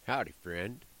Howdy,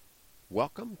 friend.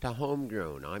 Welcome to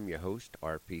Homegrown. I'm your host,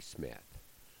 R.P. Smith.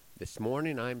 This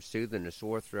morning I'm soothing a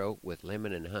sore throat with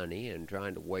lemon and honey and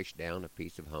trying to wash down a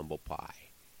piece of humble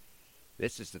pie.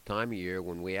 This is the time of year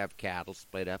when we have cattle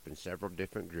split up in several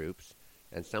different groups,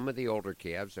 and some of the older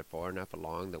calves are far enough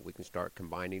along that we can start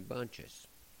combining bunches.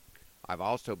 I've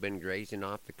also been grazing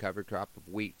off the cover crop of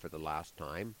wheat for the last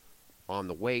time, on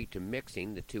the way to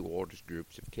mixing the two oldest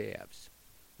groups of calves.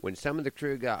 When some of the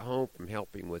crew got home from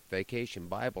helping with Vacation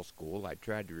Bible School, I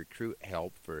tried to recruit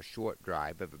help for a short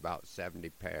drive of about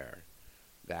 70 pair.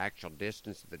 The actual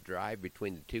distance of the drive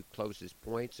between the two closest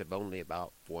points of only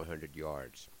about 400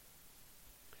 yards.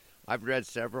 I've read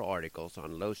several articles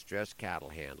on low-stress cattle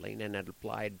handling and had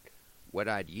applied what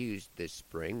I'd used this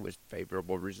spring with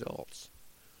favorable results.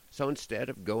 So instead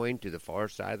of going to the far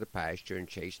side of the pasture and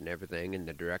chasing everything in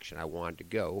the direction I wanted to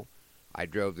go, I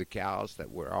drove the cows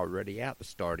that were already at the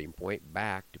starting point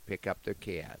back to pick up their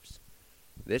calves.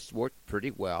 This worked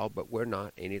pretty well, but we're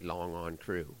not any long on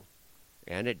crew,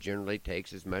 and it generally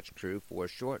takes as much crew for a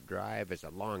short drive as a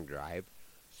long drive,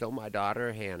 so my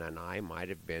daughter Hannah and I might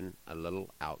have been a little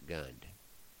outgunned.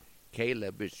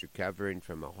 Caleb is recovering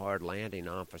from a hard landing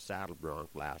off a saddle bronc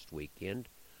last weekend,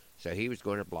 so he was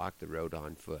going to block the road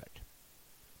on foot.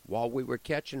 While we were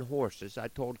catching horses, I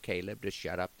told Caleb to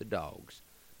shut up the dogs,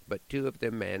 but two of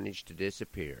them managed to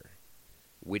disappear.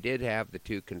 We did have the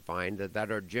two confined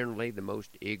that are generally the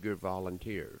most eager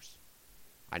volunteers.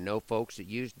 I know folks that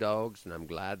use dogs, and I'm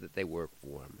glad that they work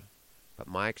for them. But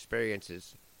my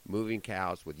experiences moving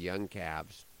cows with young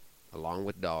calves, along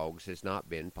with dogs, has not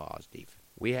been positive.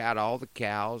 We had all the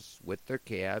cows with their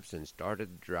calves and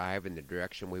started the drive in the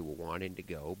direction we were wanting to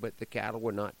go, but the cattle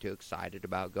were not too excited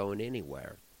about going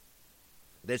anywhere.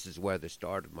 This is where the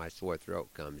start of my sore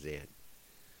throat comes in.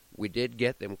 We did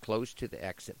get them close to the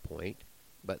exit point,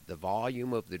 but the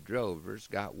volume of the drovers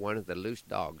got one of the loose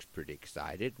dogs pretty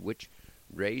excited, which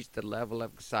raised the level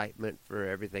of excitement for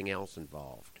everything else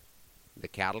involved. The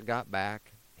cattle got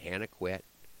back, Hannah quit,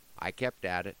 I kept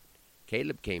at it,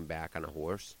 Caleb came back on a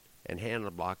horse, and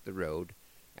Hannah blocked the road.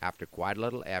 After quite a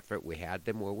little effort, we had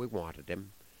them where we wanted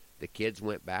them. The kids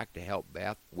went back to help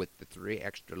Beth with the 3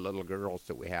 extra little girls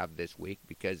that we have this week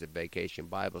because of Vacation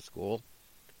Bible School,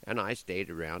 and I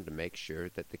stayed around to make sure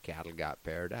that the cattle got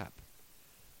paired up.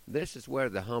 This is where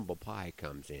the humble pie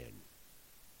comes in,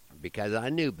 because I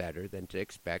knew better than to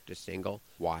expect a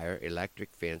single-wire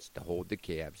electric fence to hold the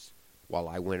calves while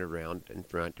I went around in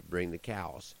front to bring the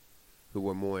cows, who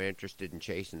were more interested in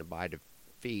chasing a bite of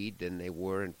feed than they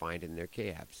were in finding their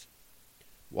calves.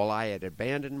 While I had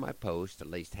abandoned my post,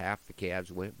 at least half the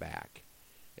calves went back,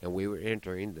 and we were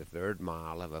entering the 3rd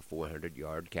mile of a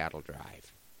 400-yard cattle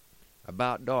drive.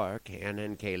 About dark, Hannah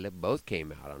and Caleb both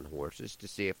came out on horses to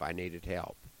see if I needed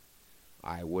help.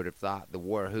 I would have thought the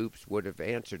war hoops would have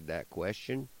answered that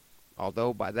question,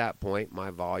 although by that point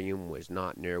my volume was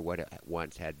not near what it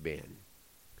once had been.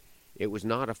 It was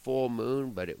not a full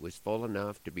moon, but it was full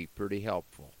enough to be pretty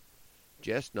helpful,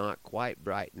 just not quite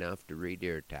bright enough to read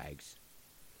ear tags.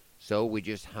 So we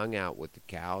just hung out with the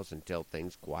cows until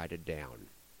things quieted down,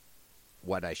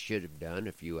 what I should have done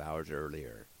a few hours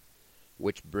earlier.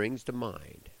 Which brings to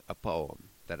mind a poem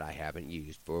that I haven't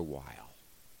used for a while.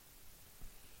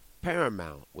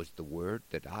 Paramount was the word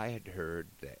that I had heard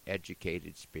the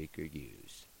educated speaker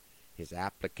use. His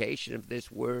application of this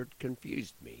word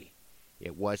confused me.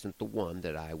 It wasn't the one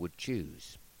that I would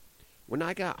choose. When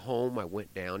I got home, I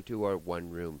went down to our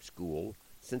one-room school.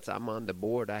 Since I'm on the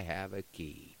board, I have a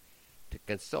key. To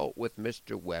consult with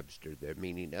Mr. Webster the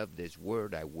meaning of this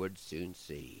word I would soon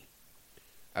see.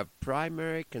 Of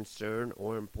primary concern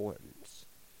or importance,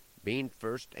 being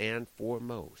first and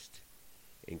foremost.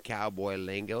 In cowboy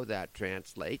lingo that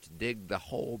translates, dig the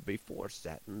hole before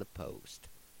setting the post.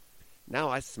 Now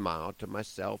I smile to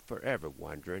myself forever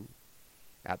wondering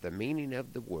at the meaning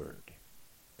of the word,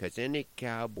 'cause any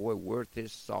cowboy worth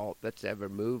his salt that's ever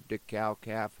moved a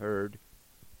cow-calf herd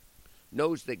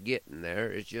knows that getting there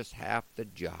is just half the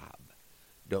job.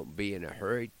 Don't be in a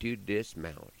hurry to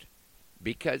dismount,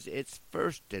 because it's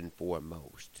first and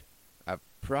foremost, of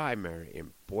primary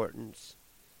importance.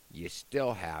 You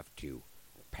still have to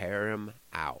pair 'em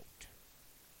out.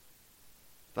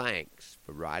 Thanks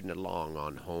for riding along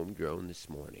on Homegrown this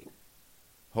morning.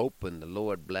 Hoping the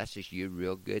Lord blesses you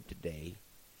real good today,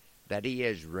 that He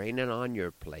is raining on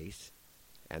your place,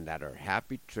 and that our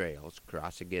happy trails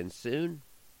cross again soon.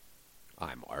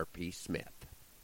 I'm R.P. Smith.